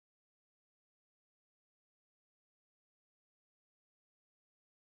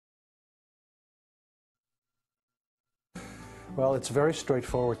Well, it's very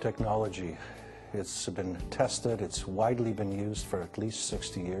straightforward technology. It's been tested, it's widely been used for at least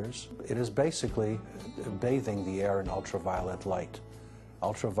 60 years. It is basically bathing the air in ultraviolet light.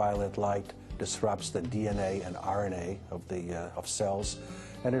 Ultraviolet light disrupts the DNA and RNA of cells,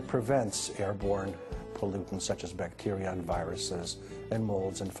 and it prevents airborne pollutants such as bacteria and viruses and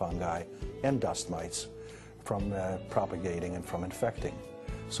molds and fungi and dust mites from propagating and from infecting,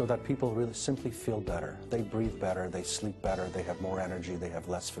 so that people really simply feel better. They breathe better, they sleep better, they have more energy, they have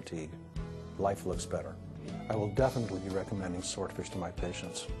less fatigue. Life looks better. I will definitely be recommending Swordfish to my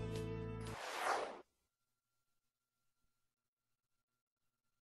patients.